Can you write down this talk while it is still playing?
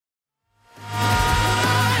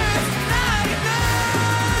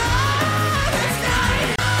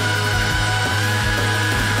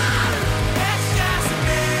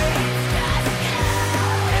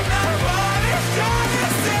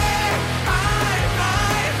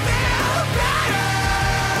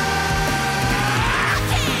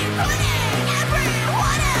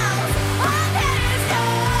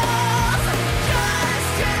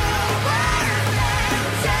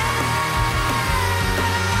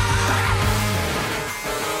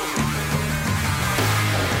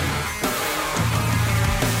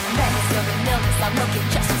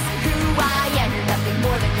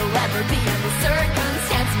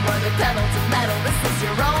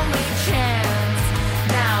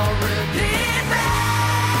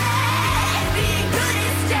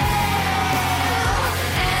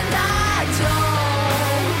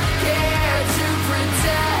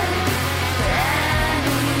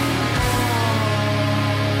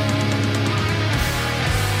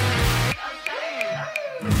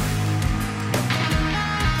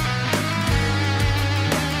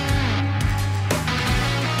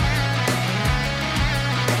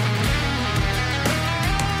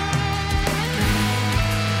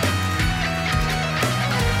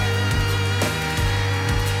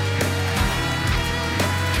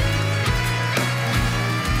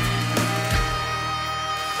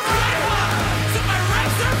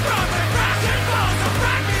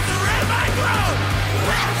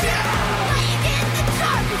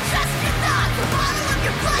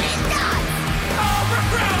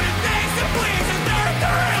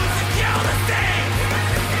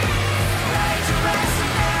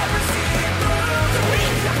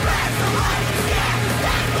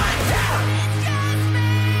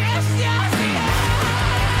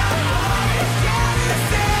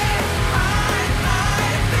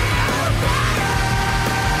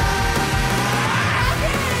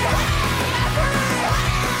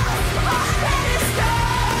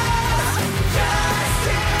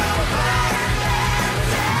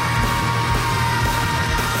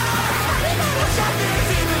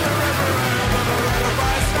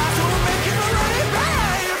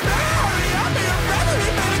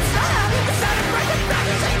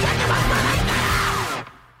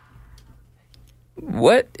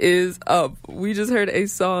What is up? We just heard a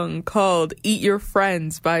song called Eat Your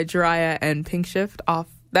Friends by Jiraiya and Pink Shift off.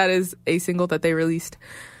 That is a single that they released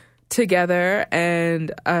together.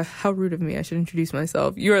 And how rude of me. I should introduce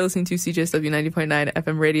myself. You are listening to CJSW 90.9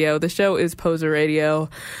 FM radio. The show is Poser Radio.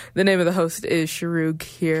 The name of the host is Sharug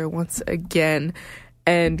here once again.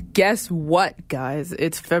 And guess what, guys?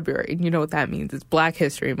 It's February. You know what that means. It's Black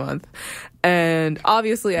History Month. And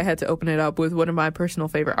obviously I had to open it up with one of my personal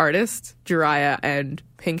favorite artists, Jiraiya and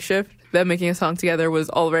Pink Shift. Them making a song together was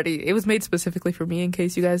made specifically for me, in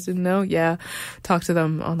case you guys didn't know. Yeah, talk to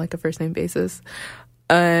them on like a first name basis.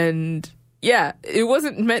 And yeah, it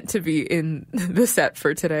wasn't meant to be in the set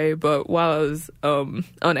for today, but while I was on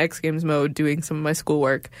X Games mode doing some of my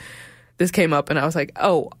schoolwork, this came up and I was like,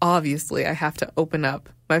 oh, obviously I have to open up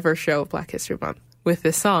my first show of Black History Month with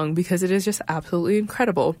this song because it is just absolutely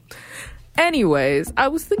incredible. Anyways, I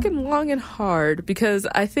was thinking long and hard because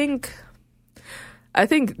I think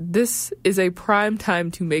this is a prime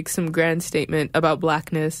time to make some grand statement about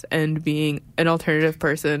blackness and being an alternative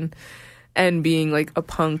person and being like a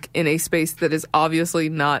punk in a space that is obviously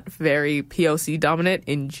not very POC dominant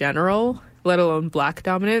in general, let alone black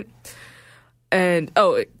dominant. And,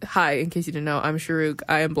 oh, hi, in case you didn't know, I'm Sharuk.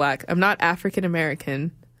 I am black. I'm not African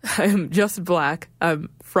American. I am just black. I'm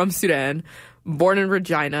from Sudan, born in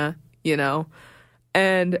Regina, you know.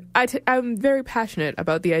 And I'm very passionate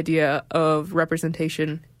about the idea of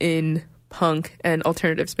representation in punk and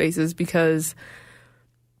alternative spaces because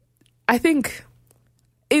I think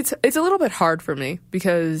it's a little bit hard for me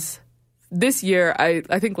because this year, I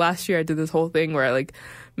think last year I did this whole thing where I, like,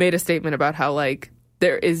 made a statement about how, like,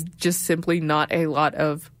 there is just simply not a lot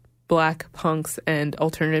of black punks and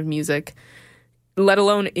alternative music, let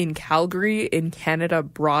alone in Calgary, in Canada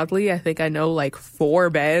broadly. I think I know like 4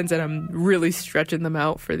 bands and I'm really stretching them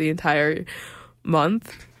out for the entire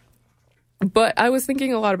month. But I was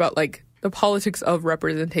thinking a lot about like the politics of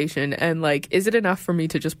representation and like, is it enough for me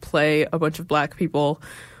to just play a bunch of black people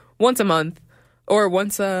once a month or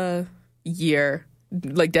once a year,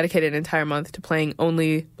 like dedicate an entire month to playing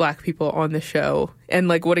only black people on the show? And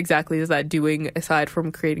like what exactly is that doing aside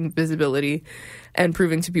from creating visibility and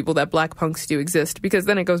proving to people that black punks do exist? Because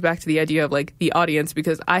then it goes back to the idea of like the audience,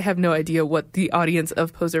 because I have no idea what the audience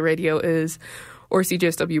of Poser Radio is or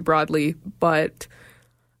CJSW broadly, but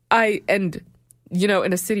you know,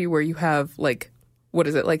 in a city where you have like, what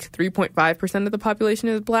is it, like 3.5% of the population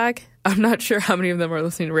is black? I'm not sure how many of them are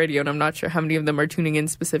listening to radio, and I'm not sure how many of them are tuning in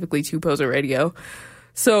specifically to Poser Radio.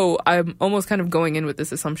 So I'm almost kind of going in with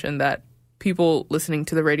this assumption that people listening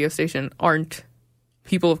to the radio station aren't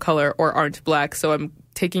people of color or aren't black. So I'm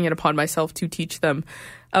taking it upon myself to teach them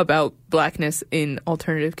about blackness in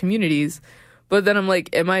alternative communities. But then I'm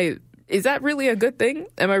like, is that really a good thing?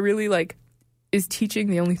 Am I really like, is teaching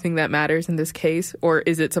the only thing that matters in this case? Or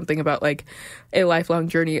is it something about like a lifelong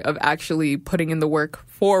journey of actually putting in the work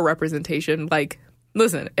for representation? Like,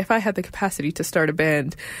 listen, if I had the capacity to start a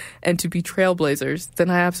band and to be trailblazers, then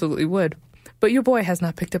I absolutely would. But your boy has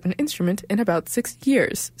not picked up an instrument in about 6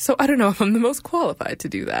 years. So I don't know if I'm the most qualified to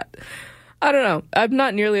do that. I don't know. I'm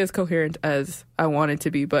not nearly as coherent as I wanted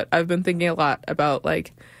to be, but I've been thinking a lot about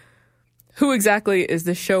like, who exactly is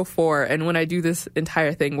this show for? And when I do this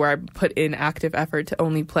entire thing where I put in active effort to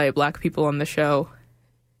only play black people on the show,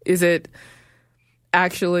 is it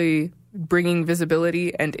actually bringing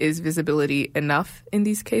visibility, and is visibility enough in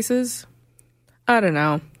these cases? I don't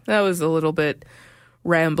know. That was a little bit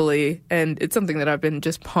rambly, and it's something that I've been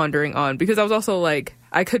just pondering on because I was also like,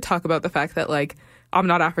 I could talk about the fact that like, I'm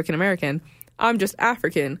not African American, I'm just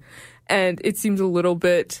African, and it seems a little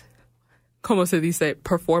bit, como se dice,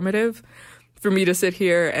 performative for me to sit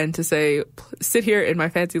here and to say, sit here in my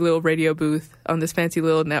fancy little radio booth on this fancy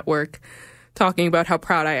little network talking about how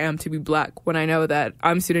proud I am to be black when I know that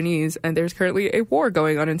I'm Sudanese and there's currently a war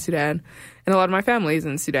going on in Sudan and a lot of my family is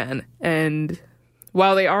in Sudan. And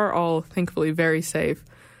while they are all thankfully very safe,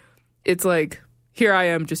 it's like, here I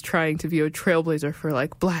am just trying to be a trailblazer for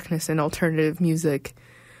like blackness and alternative music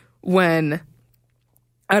when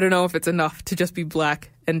I don't know if it's enough to just be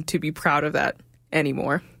black and to be proud of that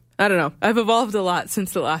anymore. I don't know. I've evolved a lot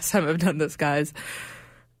since the last time I've done this, guys.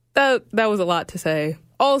 That was a lot to say.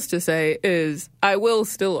 All's to say is I will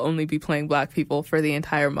still only be playing black people for the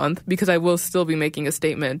entire month because I will still be making a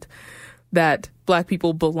statement that black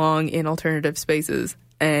people belong in alternative spaces.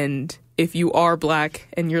 And if you are black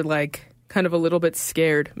and you're like kind of a little bit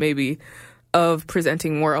scared maybe of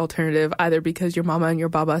presenting more alternative, either because your mama and your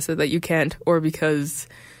baba said that you can't or because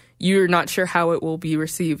you're not sure how it will be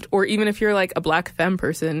received, or even if you're like a black femme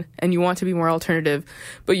person and you want to be more alternative,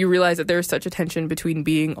 but you realize that there's such a tension between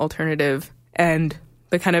being alternative and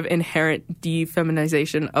the kind of inherent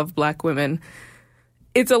defeminization of Black women.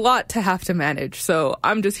 It's a lot to have to manage. So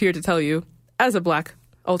I'm just here to tell you, as a Black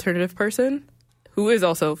alternative person who is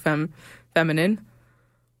also feminine,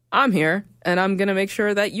 I'm here, and I'm going to make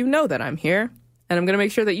sure that you know that I'm here, and I'm going to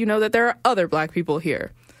make sure that you know that there are other Black people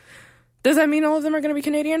here. Does that mean all of them are going to be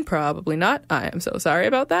Canadian? Probably not. I am so sorry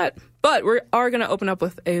about that. But we are going to open up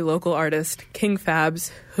with a local artist, King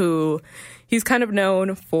Fabs, who he's kind of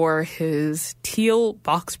known for his teal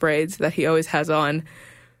box braids that he always has on.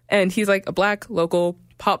 And he's like a Black local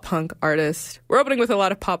pop punk artist. We're opening with a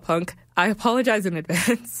lot of pop punk. I apologize in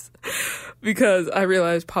advance because I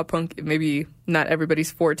realize pop punk maybe not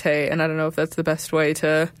everybody's forte, and I don't know if that's the best way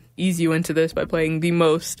to ease you into this by playing the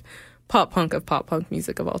most pop punk of pop punk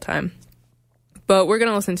music of all time. But we're going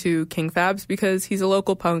to listen to King Fabs because he's a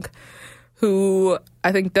local punk who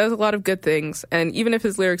I think does a lot of good things. And even if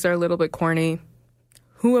his lyrics are a little bit corny,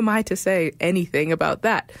 who am I to say anything about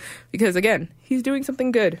that? Because again, he's doing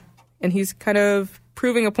something good. And he's kind of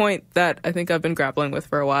proving a point that I think I've been grappling with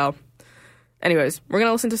for a while. Anyways, we're going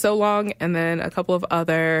to listen to So Long and then a couple of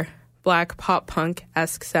other Black pop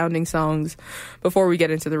punk-esque sounding songs before we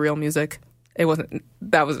get into the real music.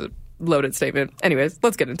 That was a loaded statement. Anyways,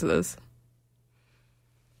 let's get into this.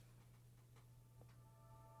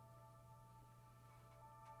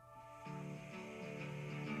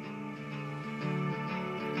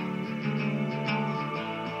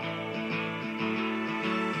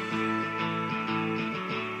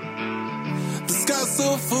 Sky's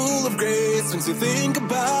so full of grace, makes me think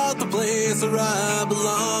about the place where I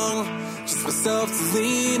belong. Just myself to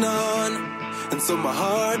lean on, and so my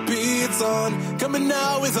heart beats on. Coming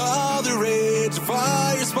out with all the rage,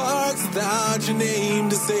 fire sparks without your name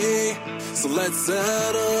to say. So let's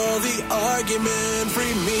settle the argument,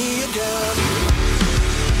 free me again.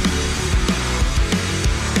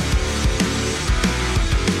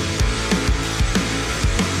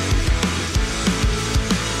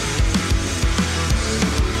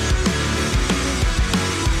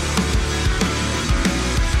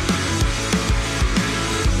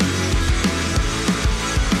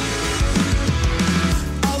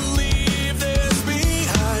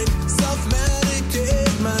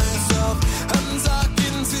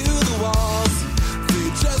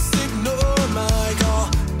 My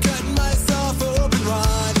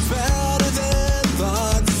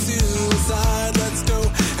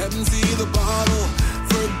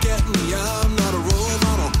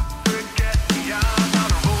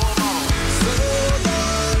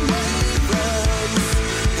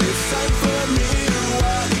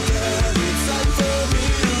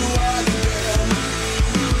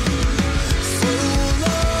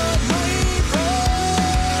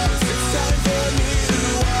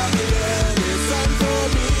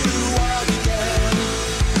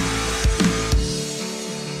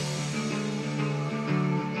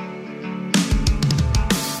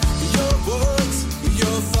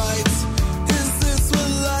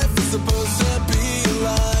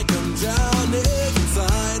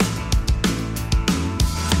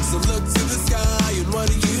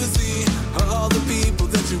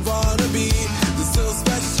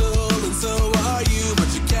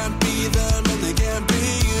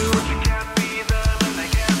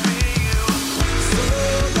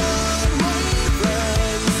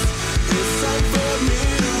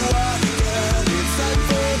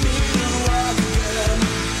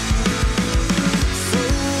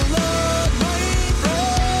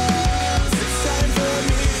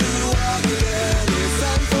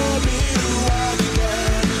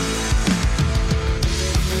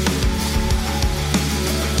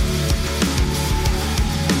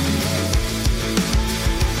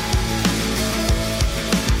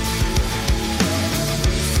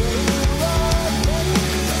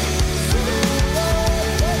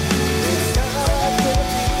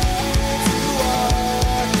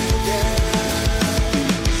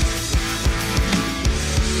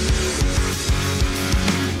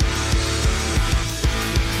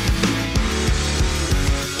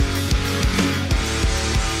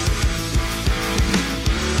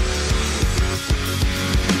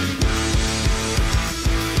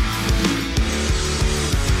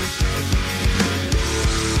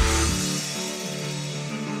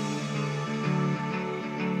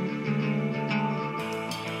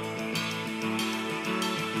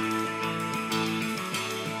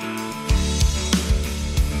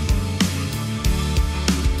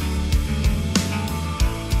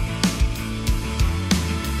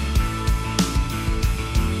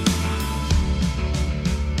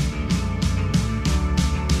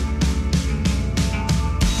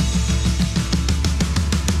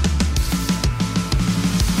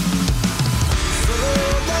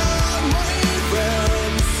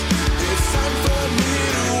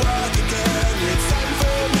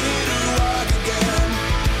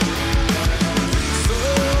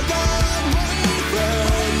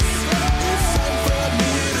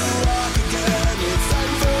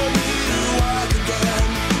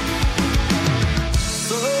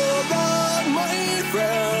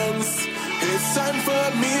It's time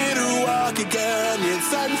for me to walk again.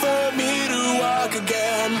 It's time for me to walk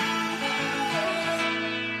again.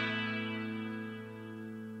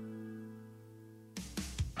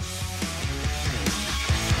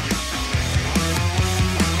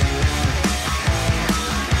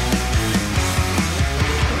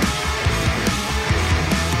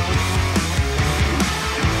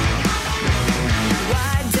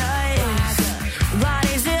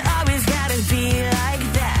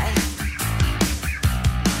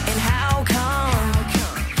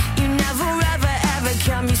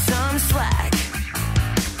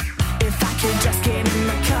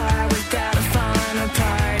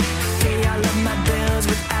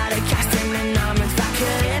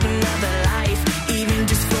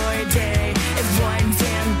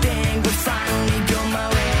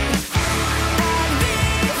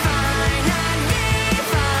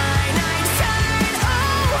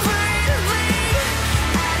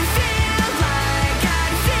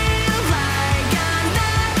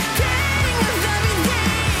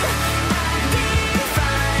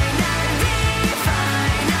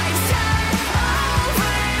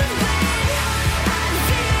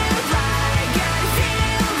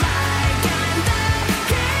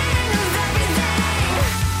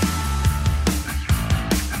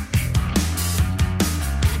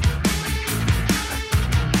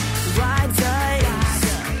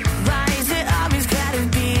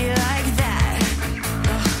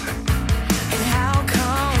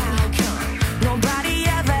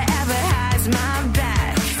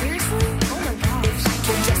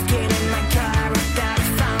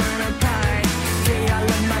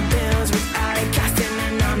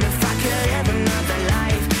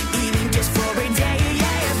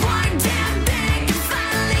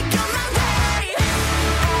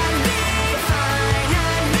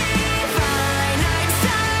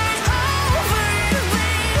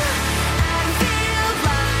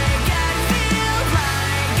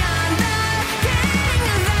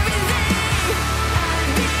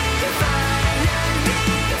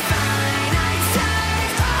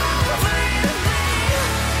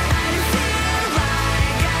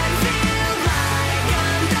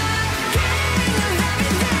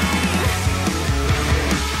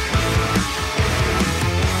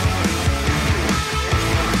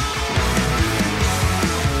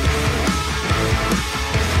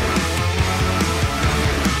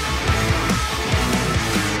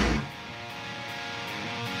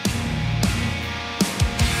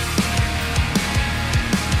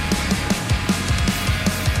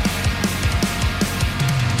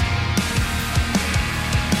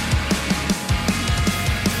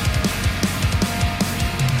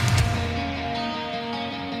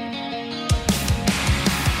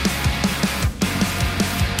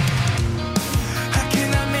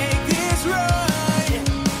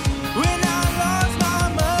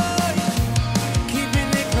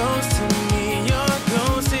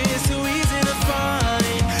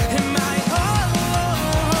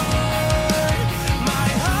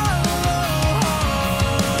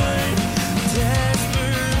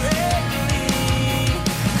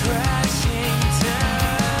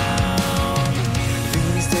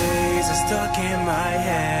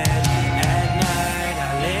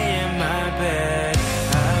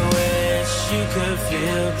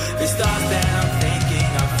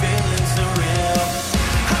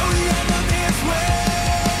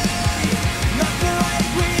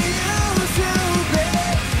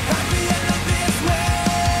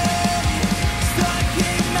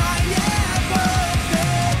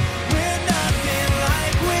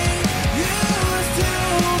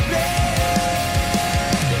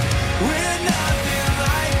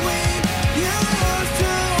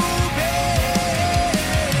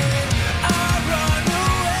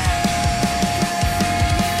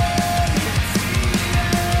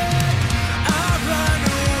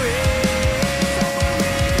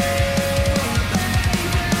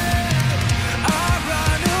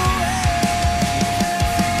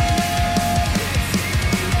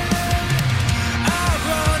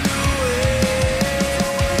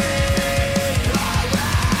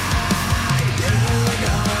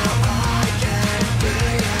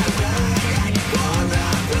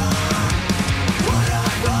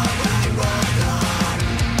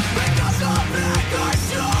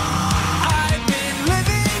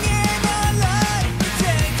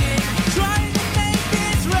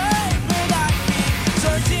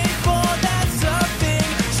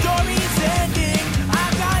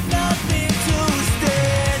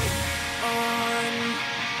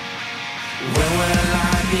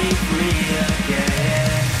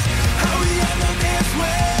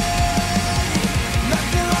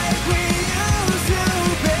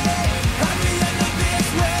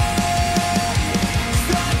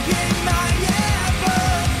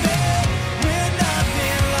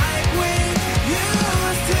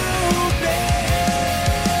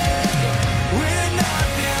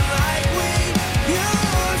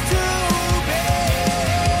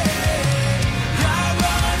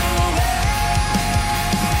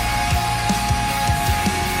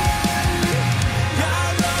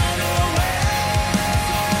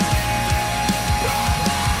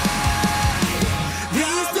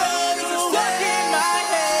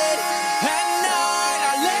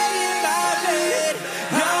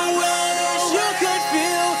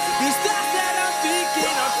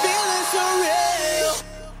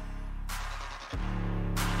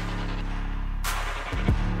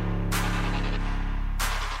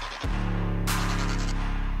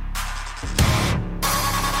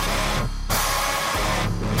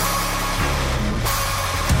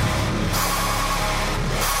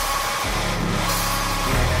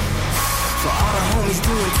 Everybody's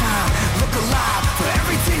doing time. Look alive for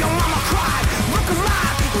everything your mama cried. Look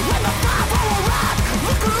alive when the 5 arrive.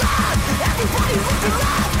 Look alive, everybody look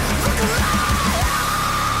alive. Look alive.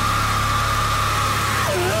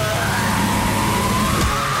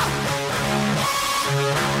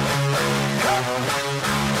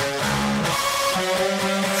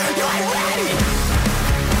 You ain't ready.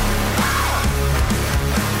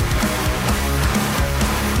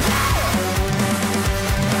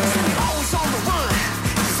 Always on the run.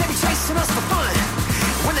 Say we chasing us for fun.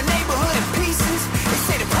 When the neighborhood in pieces, they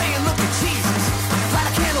say to pray and look at Jesus. Light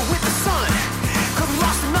a candle with the sun, 'cause we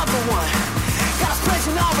lost another one. Got us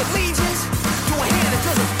pledging our allegiance to a hand that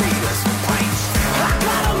doesn't feed us. Preach. I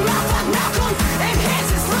got a mouth like Malcolm and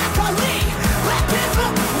hands is like Ali. Black Panther,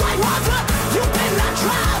 White Panther, you better not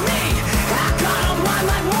try me. I got a mind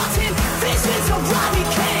like Martin, visions of Robbie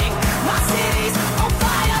King. My city's on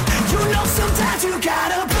fire, you know sometimes you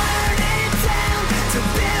gotta burn it down to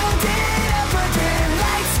build it up again.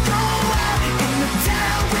 Lights go out in the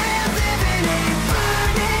town we're living in.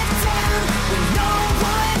 Burn it down when no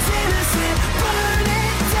one's innocent. Burn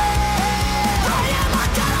it down. I am a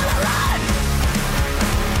gun on the run.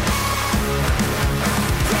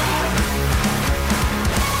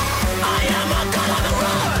 I am a gun on the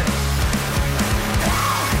run.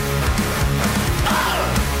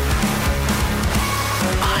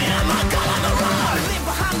 I am a gun on the run. Live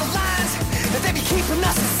behind the lines that they be keeping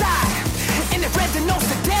us inside. And if red denotes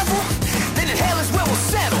the devil, then in hell is where we'll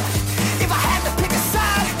settle. If I had to pick a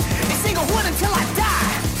side, a single one until I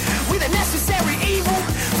die. We the necessary evil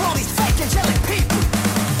for all these fake angelic people.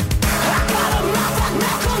 I got a mouth like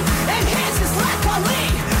Malcolm and hands is like Ali.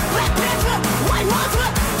 Black Panther, White Panther,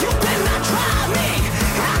 you better not try me.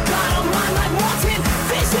 I got a mind like Martin,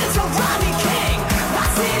 visions of Robbie King. My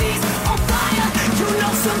city's on fire, you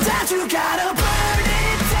know sometimes you gotta burn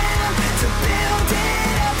it down to build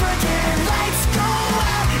it up again. Lights go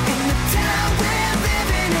out in the town we're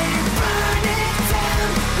living in. Burn it down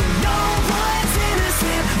when no one's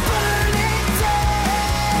innocent. Burn it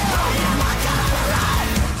down. I am a gun on the run.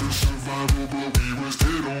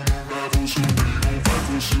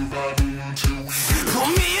 Put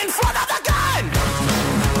me in front of the gun. Put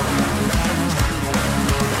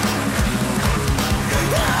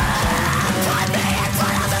me in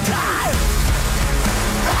front of the gun.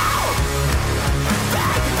 Oh!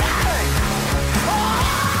 Bang, bang. Oh!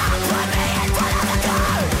 Put me in front of the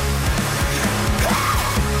gun.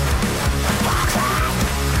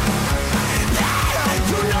 Yeah,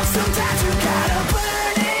 you know sometimes you gotta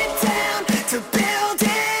burn it down to build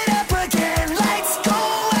it up again. Lights go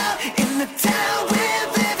out in the town we're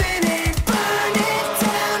living in. Burn it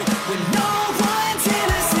down when no one's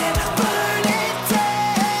innocent. Burn it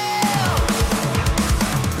down.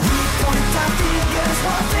 We point our fingers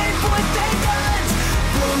while they point their guns.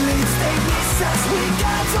 Bullets, they miss us, we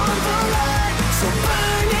got on the run. So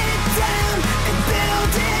burn it down and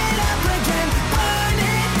build it up again. Burn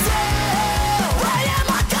it down. I am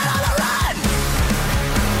a gun on the run.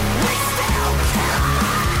 We still kill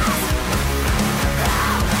us.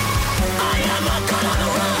 I am a gun on the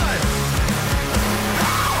run.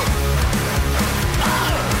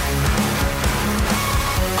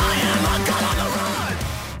 I am a gun on the run.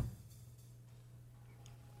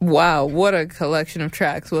 Wow, what a collection of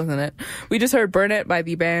tracks, wasn't it? We just heard Burn It by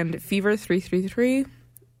the band Fever 333.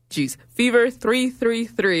 Fever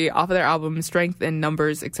 333 off of their album Strength in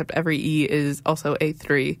Numbers, except every E is also a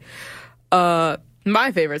 3.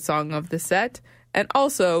 My favorite song of the set, and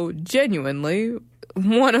also genuinely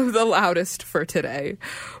one of the loudest for today.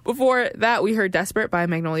 Before that, we heard Desperate by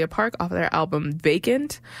Magnolia Park off of their album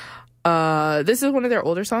Vacant. This is one of their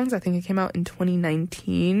older songs. I think it came out in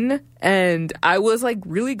 2019. And I was like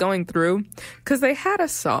really going through because they had a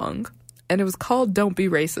song and it was called Don't Be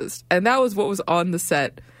Racist. And that was what was on the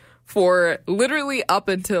set for literally up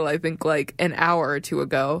until I think like an hour or two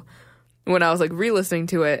ago when I was like re-listening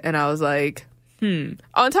to it. And I was like,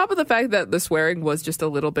 On top of the fact that the swearing was just a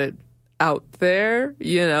little bit out there,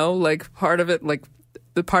 you know, like part of it, like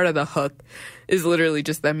the part of the hook is literally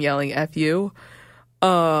just them yelling F you.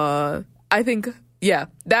 I think, yeah,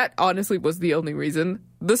 that honestly was the only reason.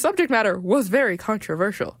 The subject matter was very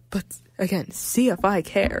controversial, but again, see if I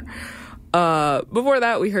care. Before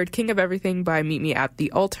that, we heard King of Everything by Meet Me at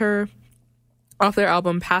the Altar off their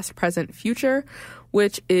album Past, Present, Future,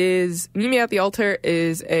 which is, Meet Me at the Altar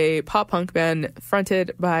is a pop punk band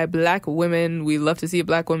fronted by black women. We love to see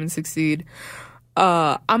black women succeed.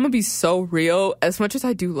 I'm gonna be so real. As much as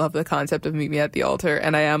I do love the concept of Meet Me at the Altar,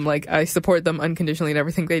 and I am like, I support them unconditionally in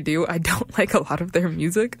everything they do, I don't like a lot of their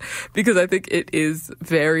music because I think it is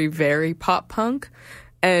very, very pop punk.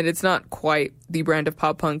 And it's not quite the brand of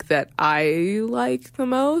pop punk that I like the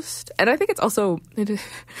most. And I think it's also,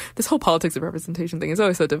 this whole politics of representation thing is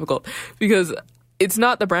always so difficult because it's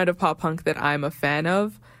not the brand of pop punk that I'm a fan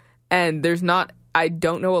of. And I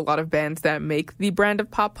don't know a lot of bands that make the brand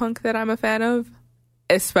of pop punk that I'm a fan of,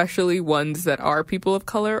 especially ones that are people of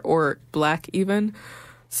color or black even.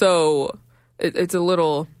 So it's a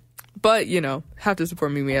little, but, have to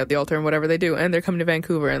support Meet Me at the Altar and whatever they do. And they're coming to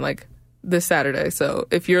Vancouver and this Saturday. So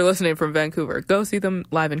if you're listening from Vancouver, go see them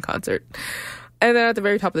live in concert. And then at the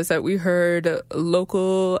very top of the set, we heard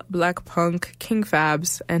local black punk King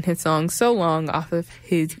Fabs and his song So Long off of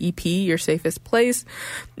his EP, Your Safest Place.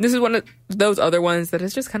 This is one of those other ones that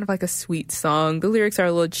is just kind of like a sweet song. The lyrics are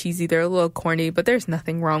a little cheesy, they're a little corny, but there's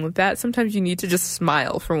nothing wrong with that. Sometimes you need to just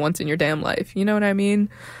smile for once in your damn life. You know what I mean?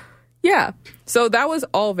 Yeah. So that was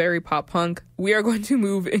all very pop punk. We are going to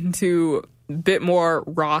move into a bit more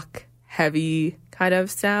rock heavy kind of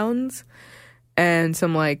sounds and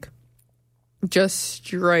some just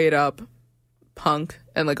straight up punk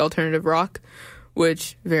and alternative rock,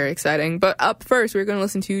 which very exciting. But up first, we're going to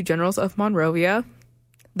listen to Generals of Monrovia,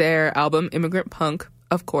 their album Immigrant Punk,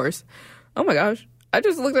 of course. Oh my gosh, I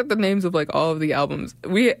just looked at the names of all of the albums.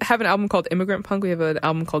 We have an album called Immigrant Punk, we have an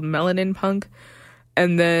album called Melanin Punk,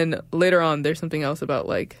 and then later on there's something else about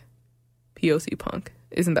POC Punk.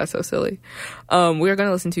 Isn't that so silly? We are going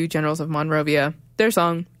to listen to Generals of Monrovia, their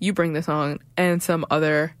song, You Bring This On, and some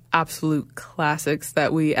other absolute classics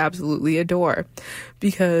that we absolutely adore.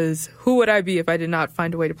 Because who would I be if I did not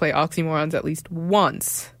find a way to play Oxymorons at least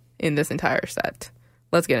once in this entire set?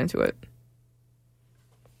 Let's get into it.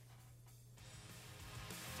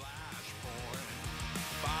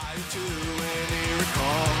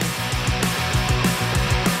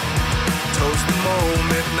 Toast the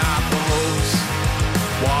moment, not the host.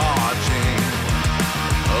 Watching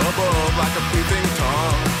above like a peeping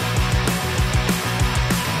Tom.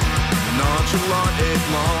 Nonchalant it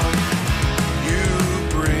long. You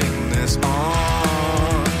bring this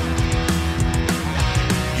on.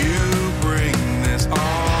 You bring this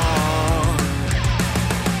on.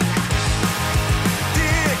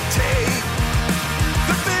 Dictate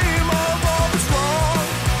the theme of all that's wrong.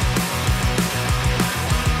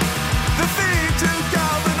 The theme to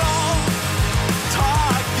galvanize.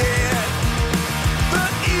 Target the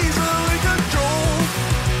easily controlled.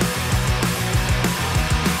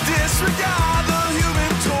 Disregard the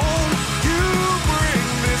human tone. You bring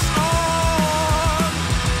this on.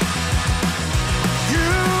 You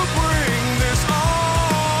bring this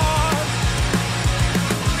on.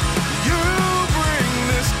 You bring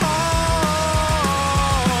this on.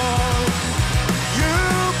 You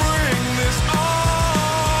bring this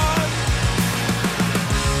on.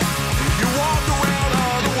 You walk around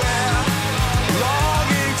unaware,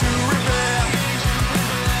 longing to repair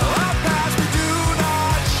a past we do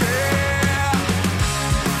not share.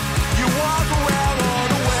 You walk around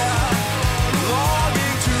unaware,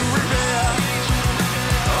 longing to repair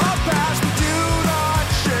a past we do not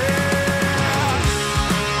share.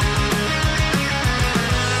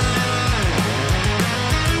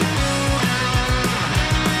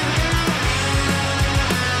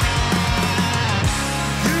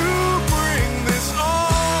 You bring this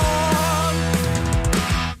on.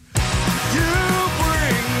 You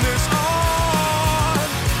bring this on.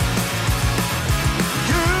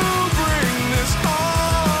 You bring this on.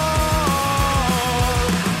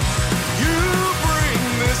 You bring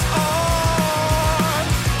this on.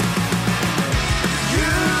 You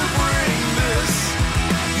bring this.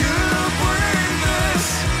 You bring this.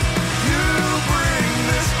 You bring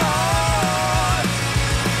this on.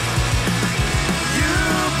 You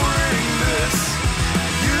bring this.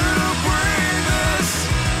 You bring this.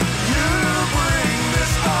 You bring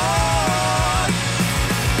this on.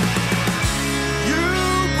 You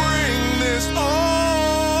bring this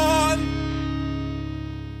on.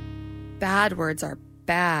 Bad words are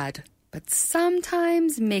bad, but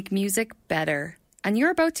sometimes make music better. And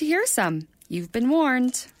you're about to hear some. You've been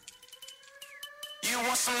warned. You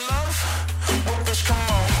want some love? Well, bitch, come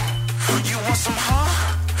on. You want some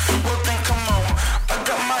Well, then come on. I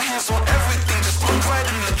got my hands on everything. Just look right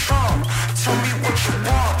in the drum. Tell me what you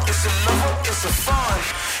want. Is it love or is it fun?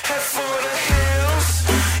 Head for the hills.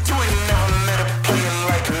 You ain't never met a player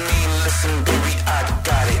like me. Listen, baby, I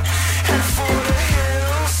got it. Head for the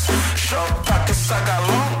hills. Short pockets, I got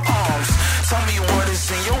long arms. Tell me what is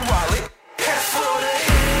in your wallet. Head for the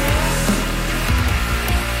hills.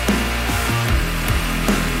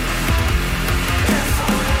 Head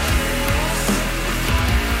for the hills.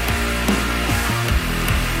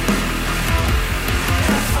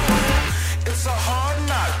 Head for the- It's a hard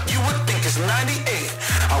knock. You would think it's 98.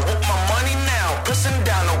 pressing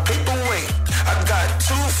down, no paperweight. I got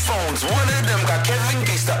two phones, one of them got Kevin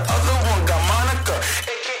Gates, the other one got Monica,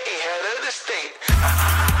 aka head of the state.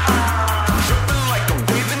 Dripping like a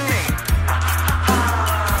breathing name.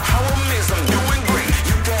 How amaze, I'm doing great.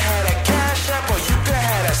 You can have that Cash App or you can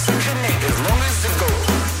have that Section 8. As long as it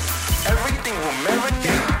goes, everything will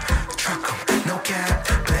marinate. Truck 'em, no cap,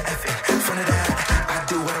 put an F in front of that. I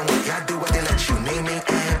do what I want, y'all do what they let you. Name it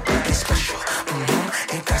and ain't special.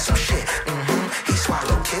 Ain't got some shit. He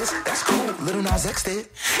swallowed kids, that's cool. Little Nas X did.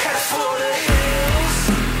 Head for the hills.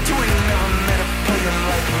 You ain't never met a player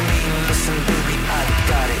like me. Listen, baby, I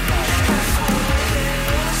got it. Head for the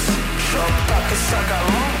hills. Short pockets, I got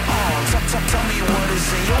long arms. Tell me what is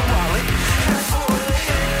in your wallet. Head for the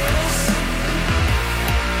hills.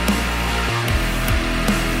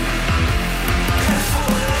 Head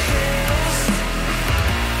for the hills.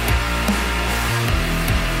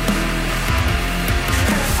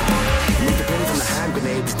 Meet the pin from the hand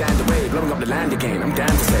grenade, stand away, blowing up the land again. I'm down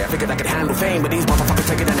to say, I figured I could handle fame, but these motherfuckers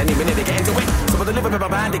take it down any minute they get into it. So we're living with my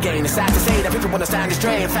band again. It's sad to say that people wanna stand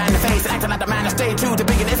astray and fan the face and acting like the man I stay true to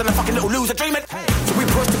billionaires and a fucking little loser dreaming. So we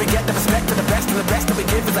push till we get the respect to the best, and the best that we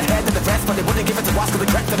give is ahead of the rest, but they wouldn't give it to us cause we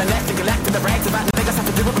crept to the nest and collected the rags about the niggas have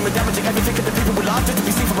to do it when we're damaging everything of the people we love just to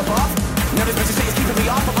be seen from above. Now this bitch say it's keeping me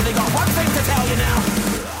off, but they got one thing to tell you now.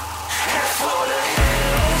 Head for the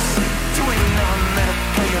hills. You ain't never met a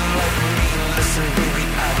player like me. Listen, baby,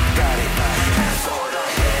 I got it. Head for the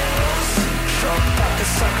hills. Short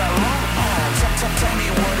pockets, I got long arms. Tell me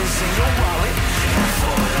what is in your wallet. Head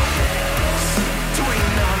for the hills. You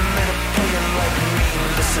ain't never met a player like me.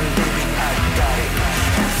 Listen, baby, I got it.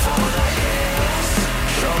 Head for the hills.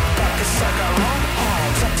 Short pockets, I got long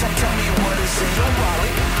arms. Tell me what is in your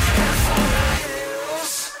wallet. Head for the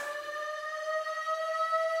hills.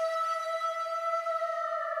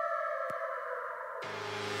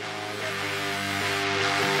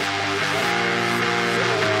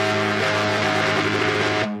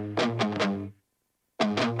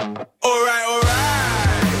 Alright,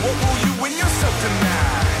 what will you win yourself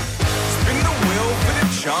tonight? Spin the wheel for the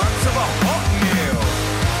chance of a hot meal.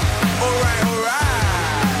 Alright,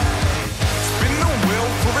 spin the wheel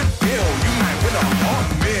for a deal, you might win a hot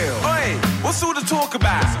meal. Oi, what's all the talk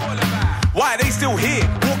about? Why are they still here?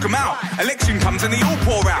 Walk 'em out. Election comes and they all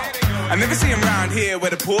pour out. I never see 'em round here where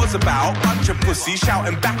the poor's about. Bunch of pussy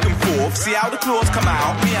shouting back and forth. See how the claws come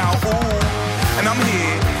out, meow, ooh. And I'm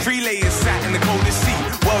here, 3 layers sat in the coldest seat.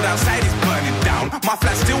 World outside is burning down, my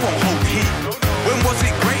flat still won't hold heat. When was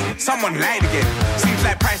it great? Someone lied again. Seems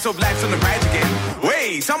like price of life's on the rise again.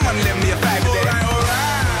 Wait, someone lend me a flag again. Alright,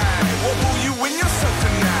 what will you win yourself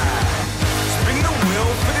tonight? Spin the wheel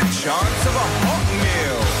for the chance of a hot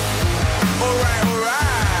meal. Alright,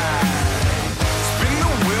 spin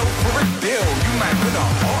the wheel for a deal, you might win a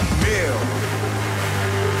hot meal.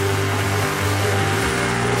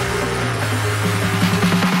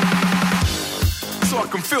 So I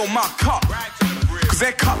can fill my cup, cause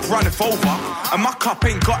their cup runneth over, and my cup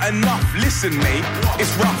ain't got enough. Listen mate,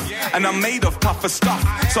 it's rough, and I'm made of tougher stuff.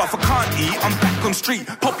 So if I can't eat, I'm back on street.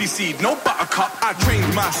 Poppy seed, no buttercup. I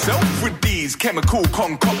trained myself with these chemical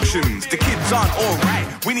concoctions. The kids aren't alright,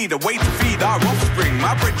 we need a way to feed our offspring.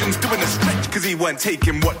 My brethren's doing a stretch cause he weren't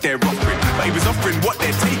taking what they're offering, but he was offering what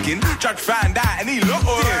they're taking. Judge found out and he looked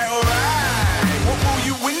alright, what will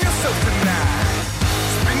you win yourself tonight?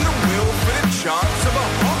 Spin the wheel for the chance of a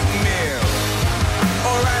hot meal.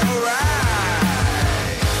 Alright,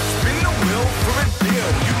 spin the wheel for a deal,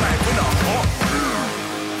 you might win a hot meal.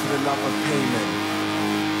 For the love of payment,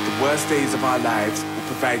 the worst days of our lives will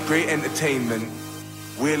provide great entertainment.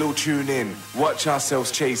 We'll all tune in, watch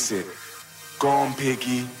ourselves chase it. Go on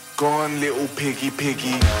piggy, go on little piggy.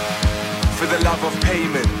 For the love of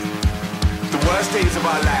payment, the worst days of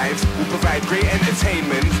our lives will provide great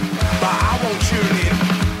entertainment. But I won't tune in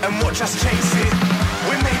and watch us chase it.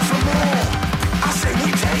 We're made for more, I say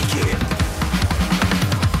we take it.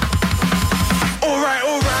 Alright,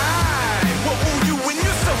 what will you win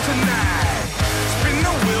yourself tonight? Spin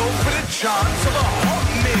the wheel for the chance of a hot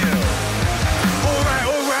meal. Alright,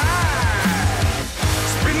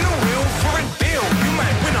 spin the wheel for a deal, you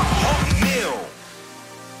might win a hot meal.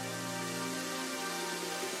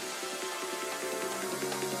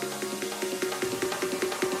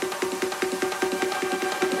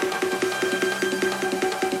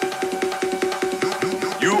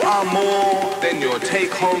 You are more than your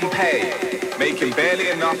take-home pay. Making barely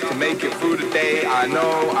enough to make it through the day. I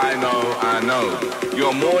know.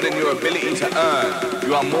 You're more than your ability to earn.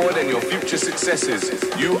 You are more than your future successes.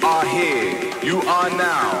 You are here. You are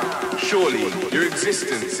now. surely your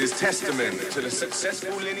existence is testament to the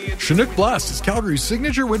successful lineage. Chinook Blast is Calgary's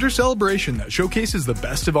signature winter celebration that showcases the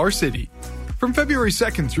best of our city. From February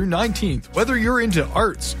 2nd through 19th, whether you're into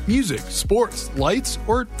arts, music, sports, lights,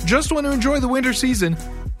 or just want to enjoy the winter season,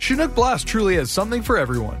 Chinook Blast truly has something for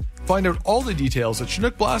everyone. Find out all the details at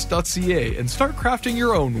chinookblast.ca and start crafting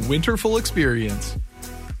your own winterful experience.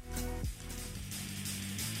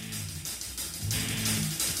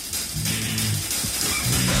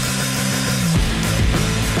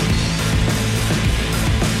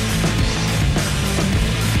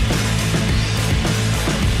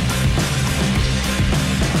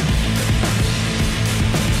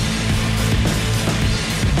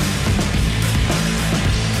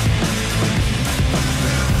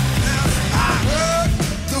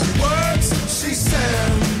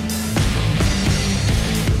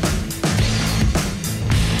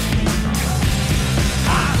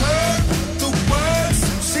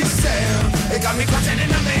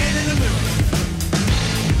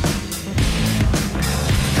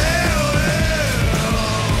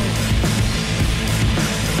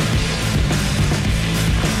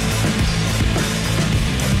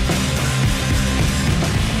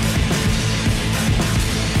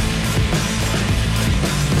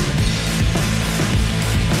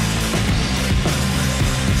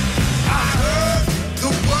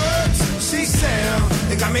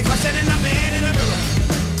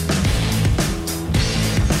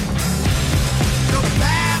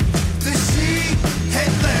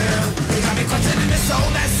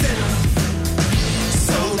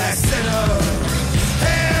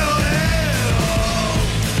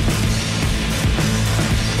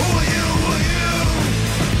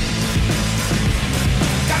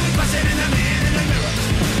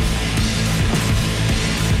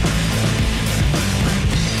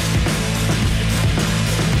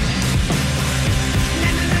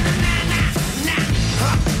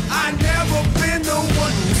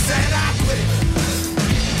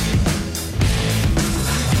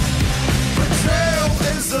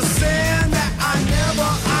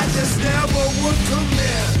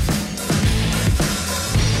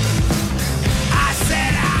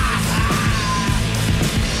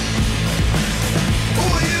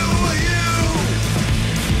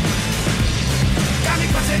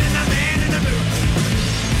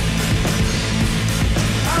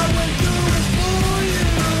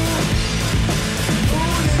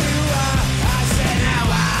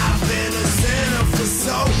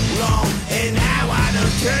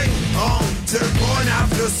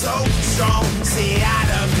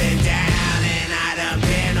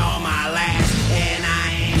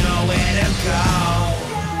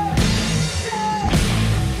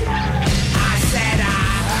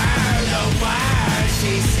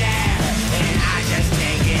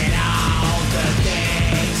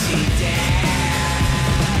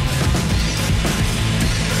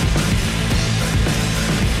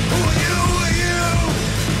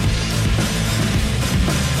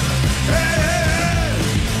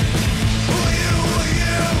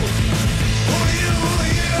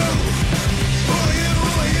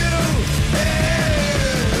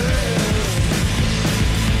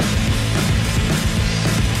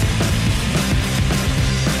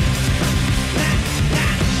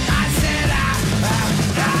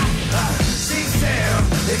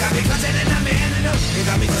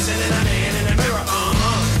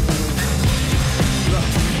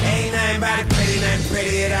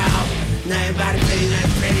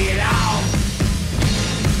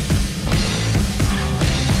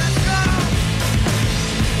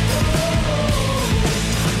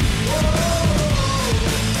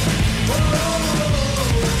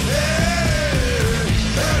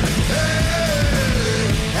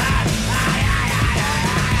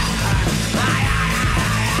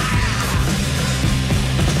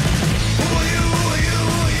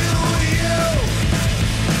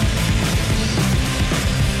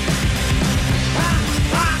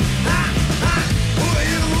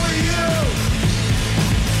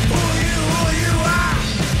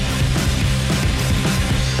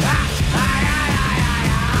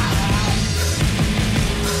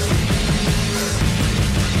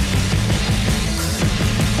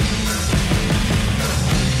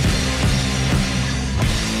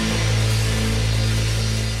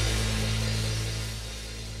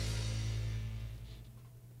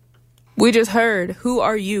 We just heard Who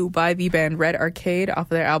Are You by the band Red Arcade off of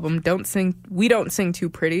their album We Don't Sing Too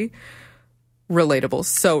Pretty. relatable,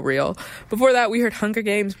 so real. Before that, we heard Hunger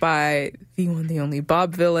Games by the one, the only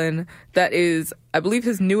Bob Vylan. That is, I believe,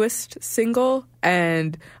 his newest single,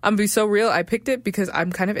 and I'm gonna be so real. I picked it because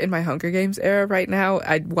I'm kind of in my Hunger Games era right now.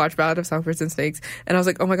 I watched Ballad of Songbirds and Snakes, and I was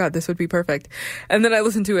like, oh my god, this would be perfect. And then I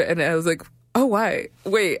listened to it, and I was like, oh, why?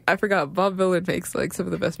 Wait, I forgot. Bob Vylan makes like some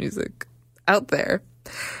of the best music out there.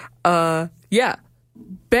 Yeah.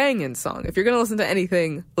 Banging song. If you're gonna listen to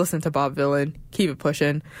anything, listen to Bob Vylan. Keep it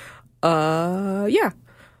pushing. Yeah.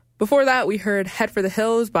 Before that, we heard Head for the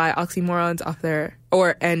Hills by Oxymorons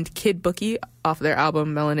and Kid Bookie off their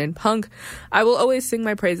album Melanin Punk. I will always sing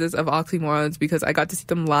my praises of Oxymorons because I got to see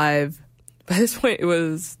them live. By this point, it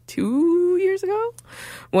was 2 years ago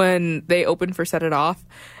when they opened for Set It Off.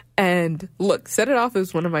 And look, Set It Off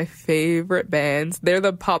is one of my favorite bands. They're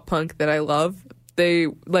the pop punk that I love. They,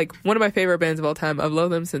 like, one of my favorite bands of all time. I've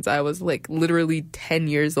loved them since I was, like, literally 10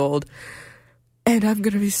 years old. And I'm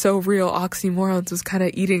going to be so real, Oxymorons was kind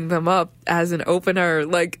of eating them up as an opener.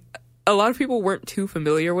 Like, a lot of people weren't too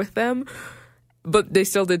familiar with them, but they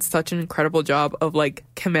still did such an incredible job of, like,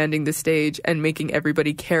 commanding the stage and making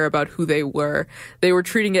everybody care about who they were. They were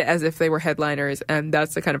treating it as if they were headliners, and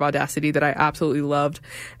that's the kind of audacity that I absolutely loved.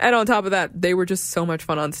 And on top of that, they were just so much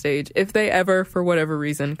fun on stage. If they ever, for whatever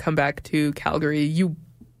reason, come back to Calgary, you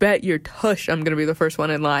bet your tush I'm going to be the first one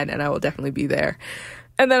in line, and I will definitely be there.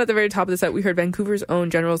 And then at the very top of the set, we heard Vancouver's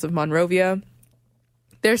own Generals of Monrovia.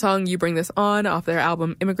 Their song, You Bring This On, off their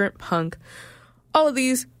album Immigrant Punk. All of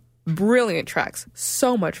these brilliant tracks.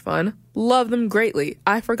 So much fun. Love them greatly.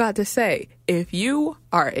 I forgot to say, if you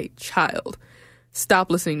are a child,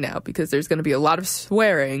 stop listening now because there's going to be a lot of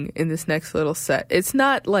swearing in this next little set. It's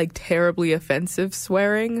not like terribly offensive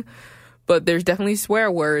swearing, but there's definitely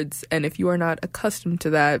swear words. And if you are not accustomed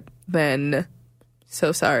to that, then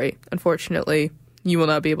so sorry. Unfortunately, you will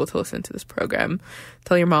not be able to listen to this program.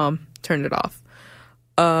 Tell your mom, turn it off.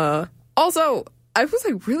 Also, I was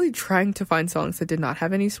like really trying to find songs that did not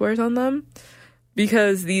have any swears on them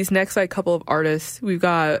because these next like couple of artists, we've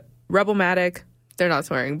got Rebelmatic, they're not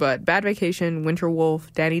swearing, but Bad Vacation, Winter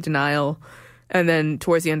Wolf, Danny Denial, and then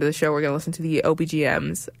towards the end of the show, we're going to listen to the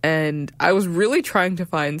OBGMs. And I was really trying to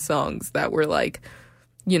find songs that were like,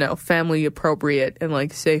 you know, family appropriate and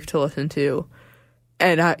like safe to listen to.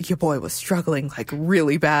 And your boy was struggling, like,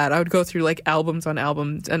 really bad. I would go through, like, albums on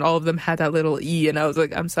albums, and all of them had that little E, and I was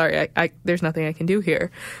like, I'm sorry, there's nothing I can do here.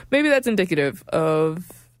 Maybe that's indicative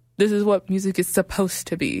of this is what music is supposed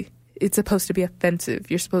to be. It's supposed to be offensive.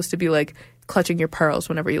 You're supposed to be, like, clutching your pearls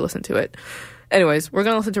whenever you listen to it. Anyways, we're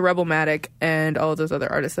going to listen to Rebelmatic and all of those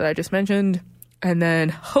other artists that I just mentioned, and then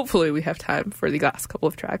hopefully we have time for the last couple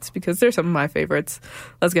of tracks, because they're some of my favorites.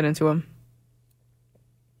 Let's get into them.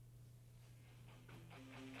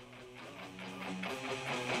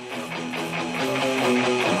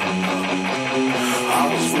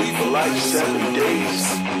 Like 7 days.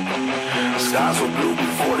 Skies were blue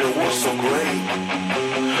before they were so gray.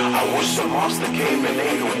 I wish a monster came and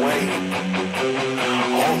ate away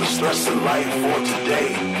all the stress in life for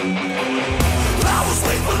today. I was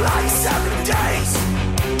waiting for like 7 days.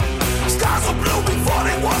 Skies were blue before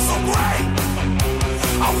they were so gray.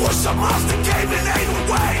 I wish a monster came and ate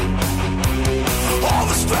away all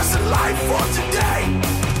the stress in life for today.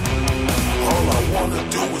 All I wanna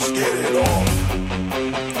do is get it off.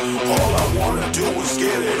 All I wanna do is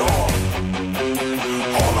get it on.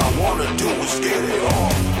 All I wanna do is get it on.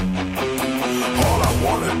 All I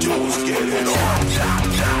wanna do is get it on.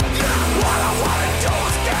 All I wanna do is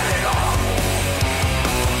get it on.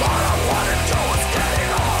 All I wanna do is get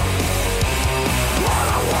it on. All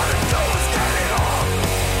I wanna do is get it on.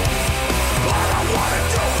 All I wanna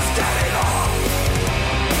do is get it on.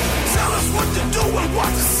 Tell us what to do and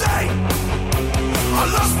what to say. Our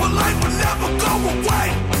lust for life will never go away.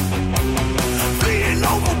 Being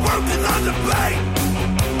overworked and underpaid.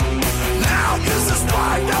 Now is this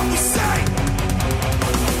why that we say.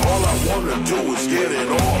 All I wanna do is get it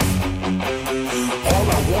on. All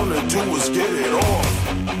I wanna do is get it on.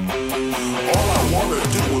 All I wanna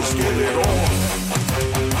do is get it on.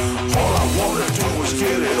 All I wanna do is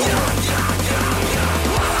get it on. All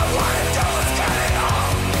I wanna do is get it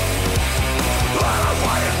on. All I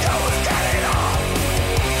wanna do is get it on.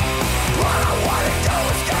 All I wanna do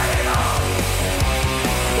is get it on.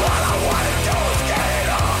 All I wanna do is get it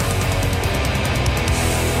on.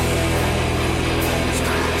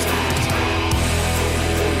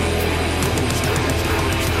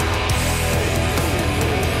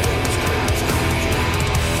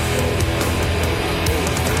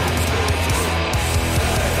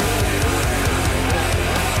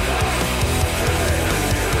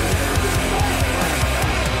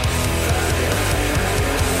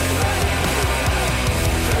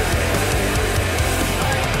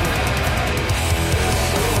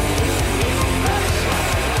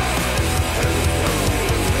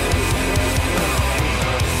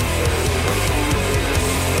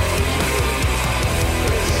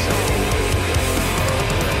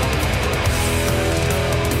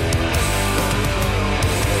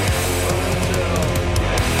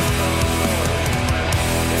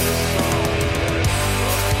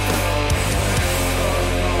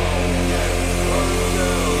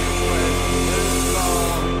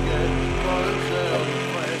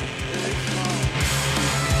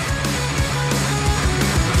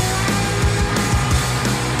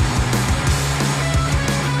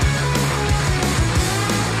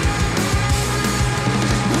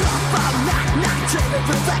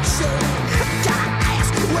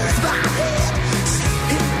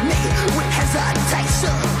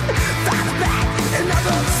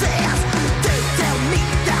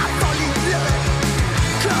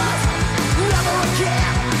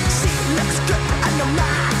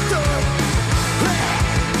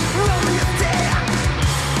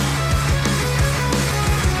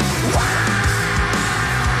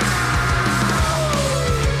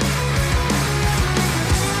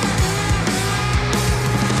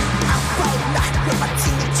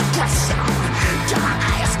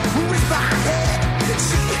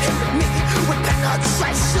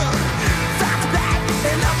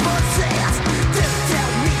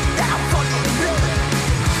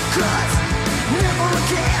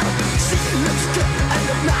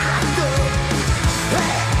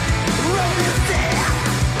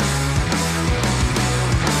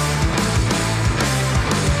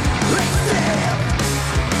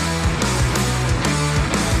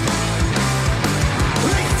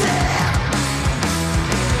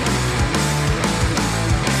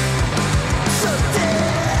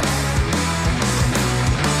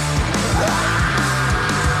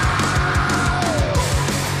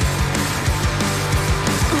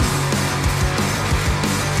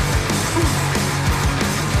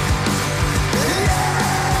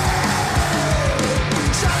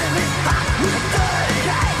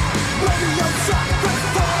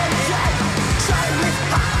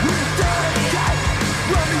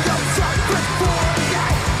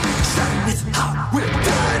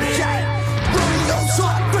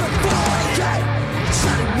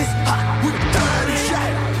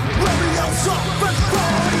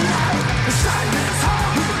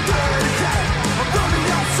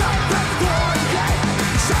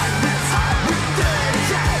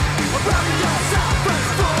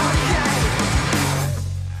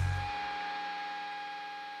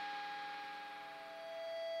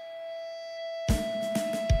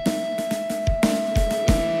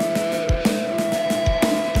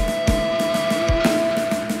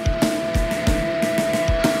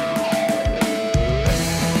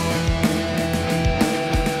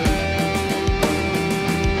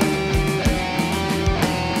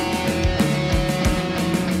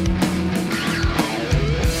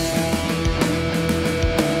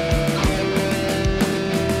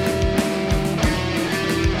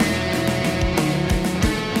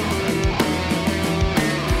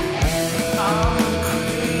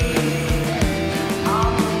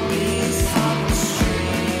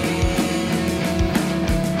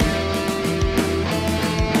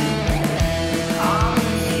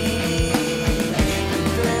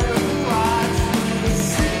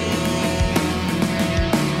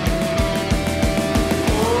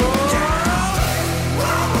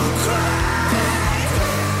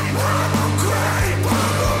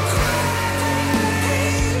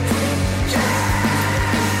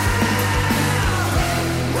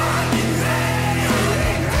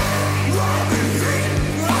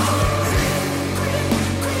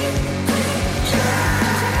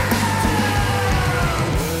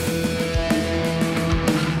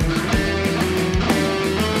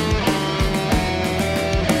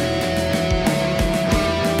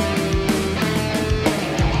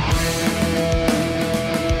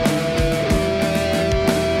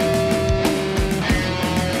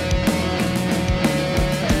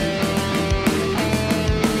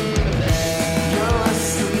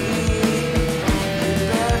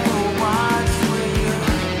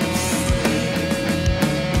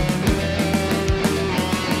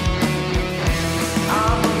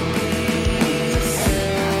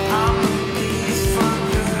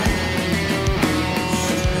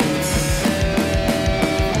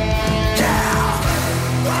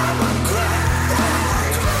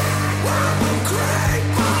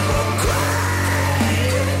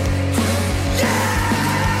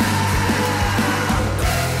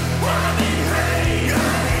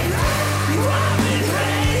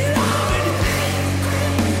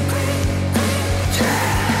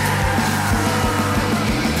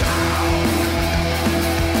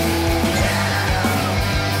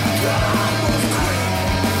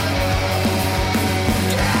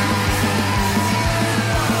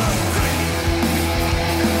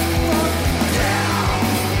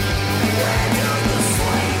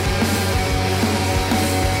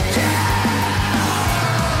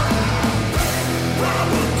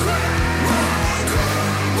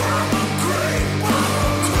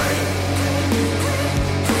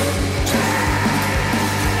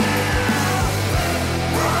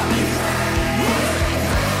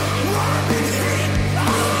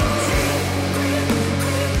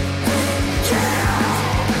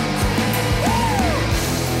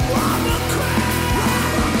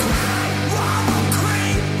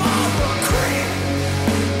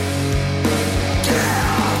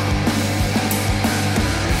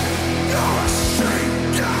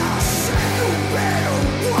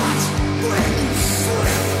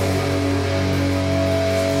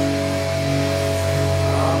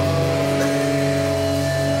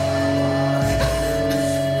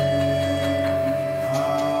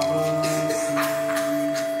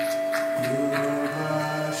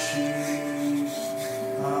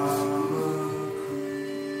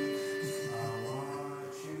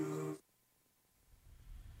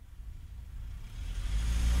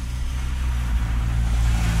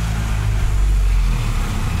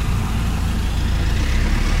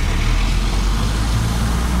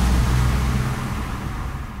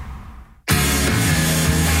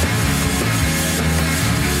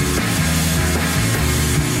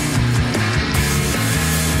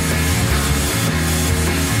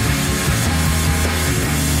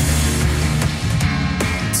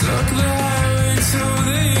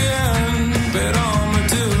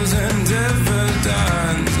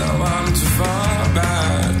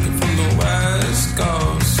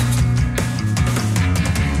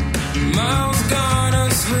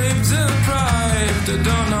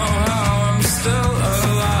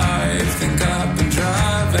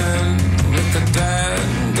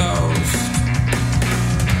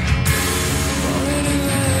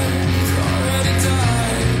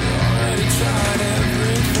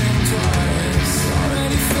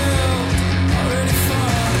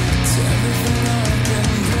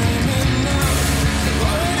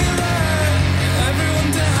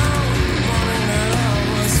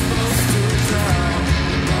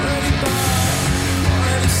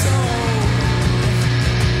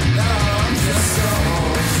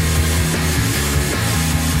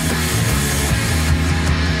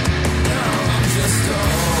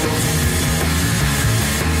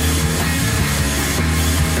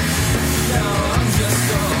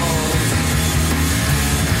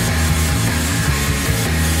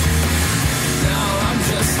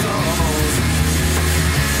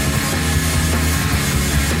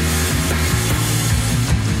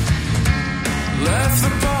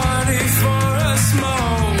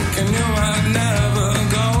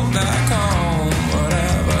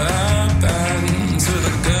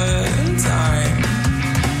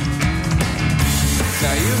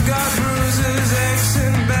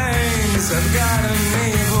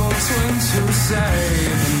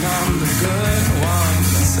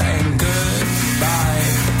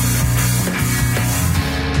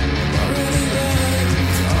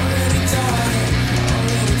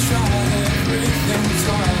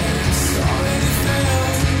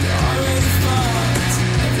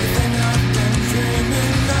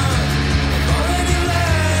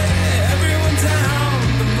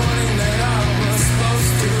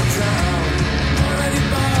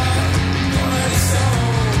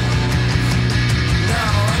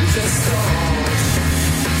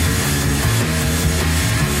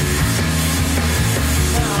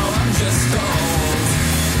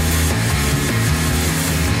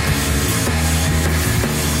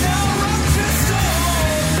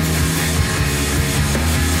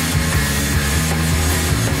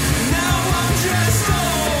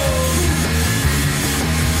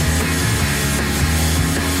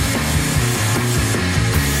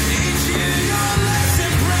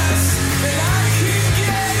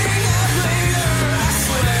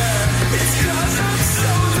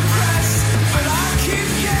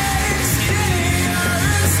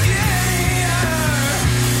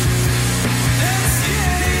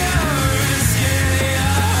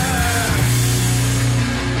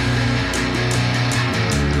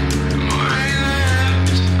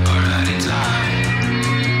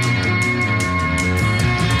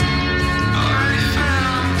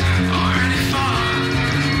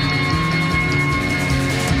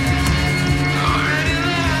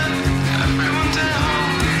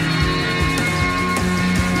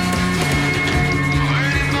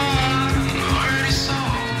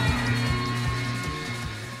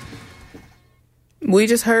 We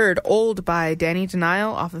just heard Old by Danny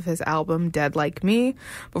Denial off of his album Dead Like Me.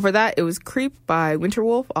 Before that, it was Creep by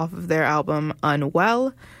Winterwolf off of their album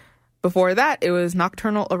Unwell. Before that, it was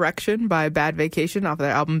Nocturnal Erection by Bad Vacation off of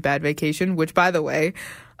their album Bad Vacation, which, by the way,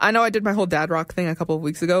 I know I did my whole dad rock thing a couple of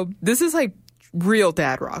weeks ago. This is like real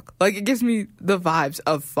dad rock. Like, it gives me the vibes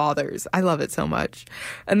of fathers. I love it so much.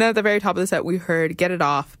 And then at the very top of the set, we heard Get It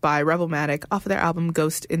Off by Rebelmatic off of their album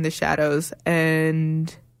Ghost in the Shadows.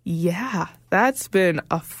 And yeah, that's been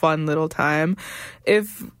a fun little time.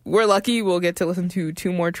 If we're lucky, we'll get to listen to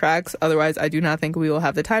 2 more tracks. Otherwise, I do not think we will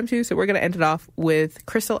have the time to. So we're going to end it off with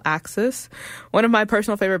Crystal Axis, one of my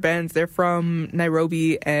personal favorite bands. They're from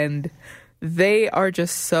Nairobi, and they are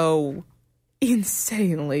just so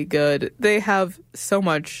insanely good. They have so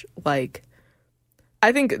much, like,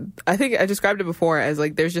 I think I described it before as,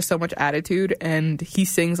 like, there's just so much attitude, and he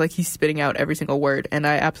sings like he's spitting out every single word, and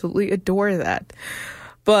I absolutely adore that.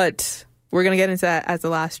 But we're going to get into that as the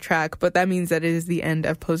last track, but that means that it is the end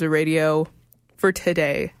of Poser Radio for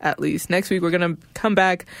today, at least. Next week, we're going to come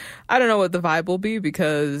back. I don't know what the vibe will be,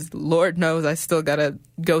 because Lord knows I still got to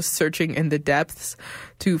go searching in the depths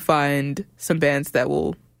to find some bands that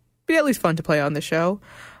will be at least fun to play on the show.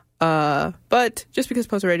 But just because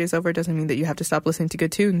Poser Radio is over doesn't mean that you have to stop listening to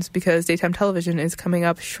good tunes, because daytime television is coming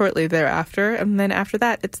up shortly thereafter, and then after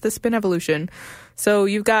that, it's the Spin Evolution. So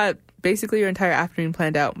you've got basically your entire afternoon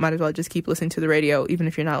planned out. Might as well just keep listening to the radio, even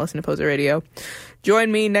if you're not listening to Poser Radio.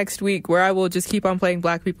 Join me next week, where I will just keep on playing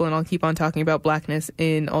black people, and I'll keep on talking about blackness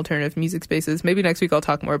in alternative music spaces. Maybe next week I'll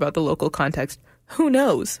talk more about the local context. Who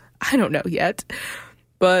knows? I don't know yet.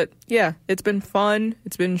 But yeah, it's been fun.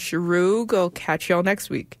 It's been Sharoog. I'll catch y'all next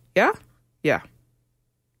week. Yeah? Yeah.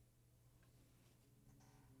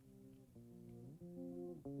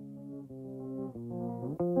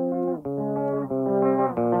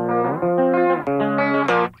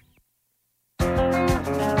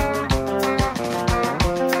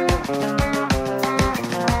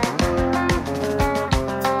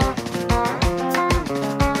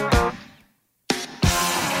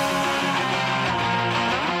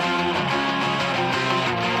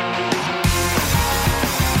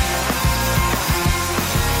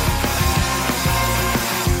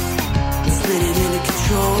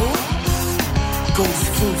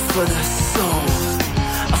 For the soul,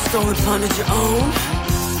 I stole and plundered your own.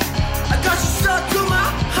 I got you stuck to my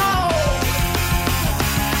hole.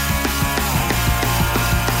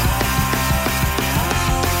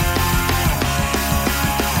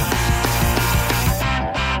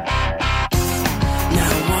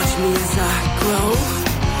 Now watch me as I grow.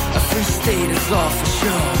 A free state is all for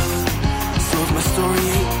sure. So if my story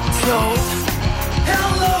ain't told,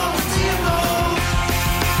 hello, Timo.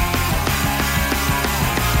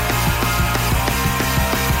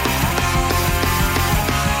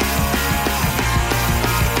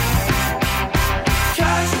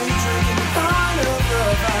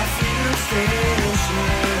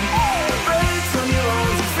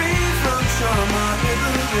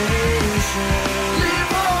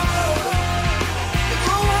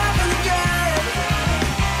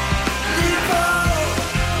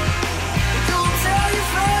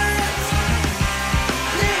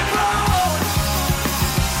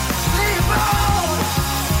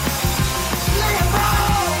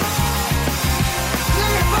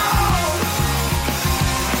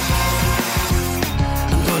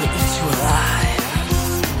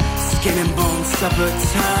 Supper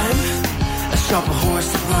time, a sharper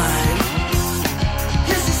horse of mine.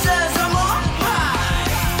 Yes, he says I'm on high.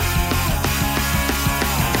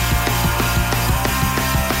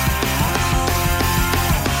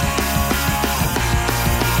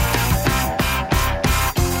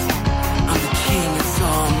 I'm the king, it's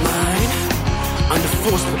all mine. Under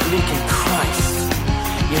force but weak in Christ.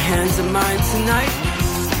 Your hands are mine tonight.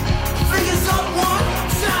 Fingers up one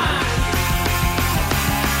time.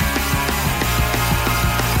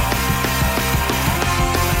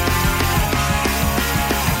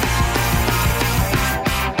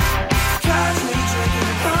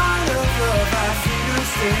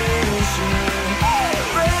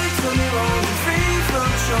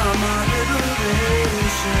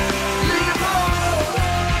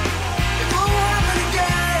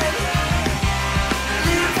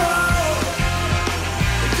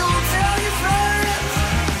 Tell your friends.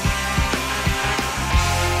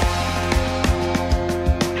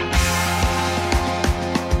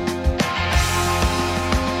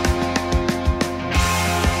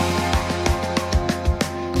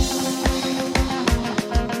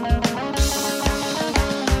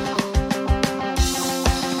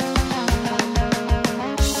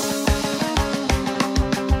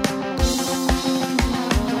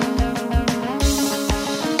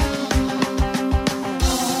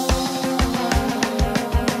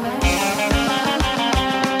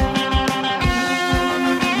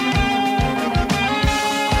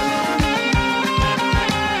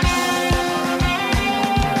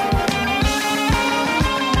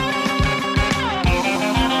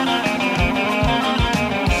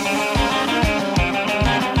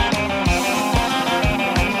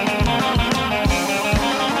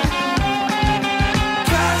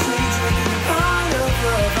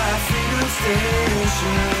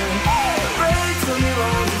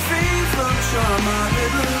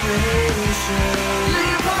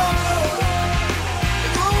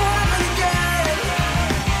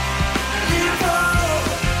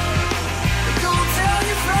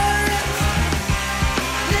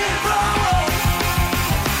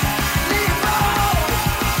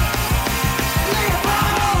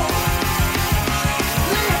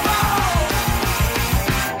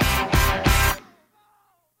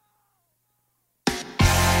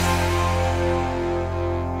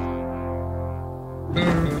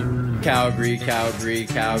 Calgary, Calgary,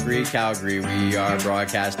 Calgary, Calgary. We are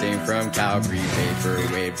broadcasting from Calgary.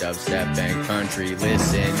 Vaporwave, dubstep, and country.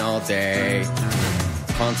 Listen all day.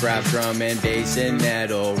 Punk, rap, drum, and bass and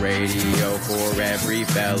metal. Radio for every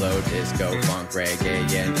fellow. Disco, funk,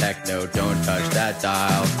 reggae, and techno. Don't touch that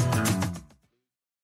dial.